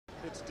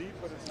Hey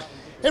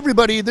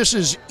everybody, this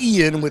is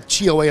Ian with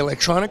TOA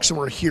Electronics, and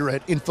we're here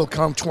at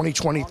InfoComm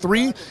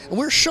 2023, and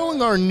we're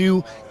showing our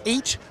new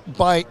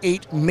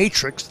 8x8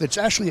 matrix that's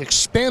actually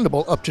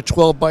expandable up to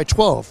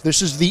 12x12.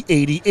 This is the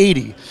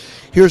 8080.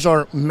 Here's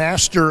our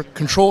master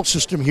control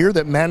system here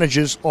that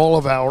manages all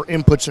of our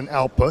inputs and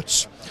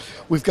outputs.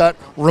 We've got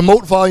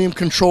remote volume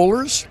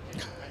controllers,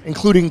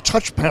 including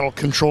touch panel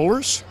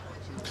controllers.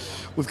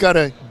 We've got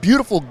a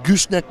beautiful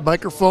gooseneck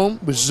microphone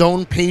with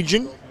zone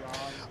paging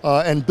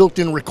and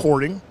built-in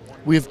recording.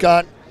 We've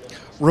got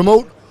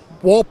remote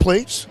wall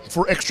plates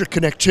for extra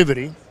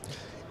connectivity,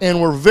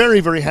 and we're very,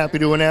 very happy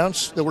to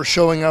announce that we're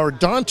showing our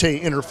Dante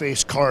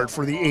interface card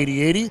for the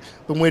 8080.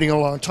 Been waiting a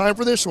long time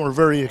for this, and we're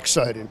very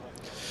excited.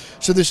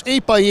 So this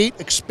 8x8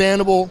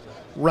 expandable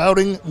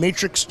routing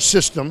matrix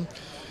system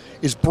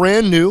is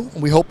brand new,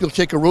 and we hope you'll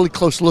take a really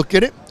close look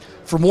at it.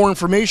 For more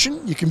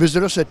information, you can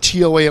visit us at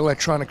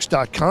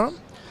toaelectronics.com.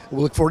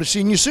 We look forward to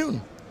seeing you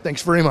soon.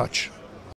 Thanks very much.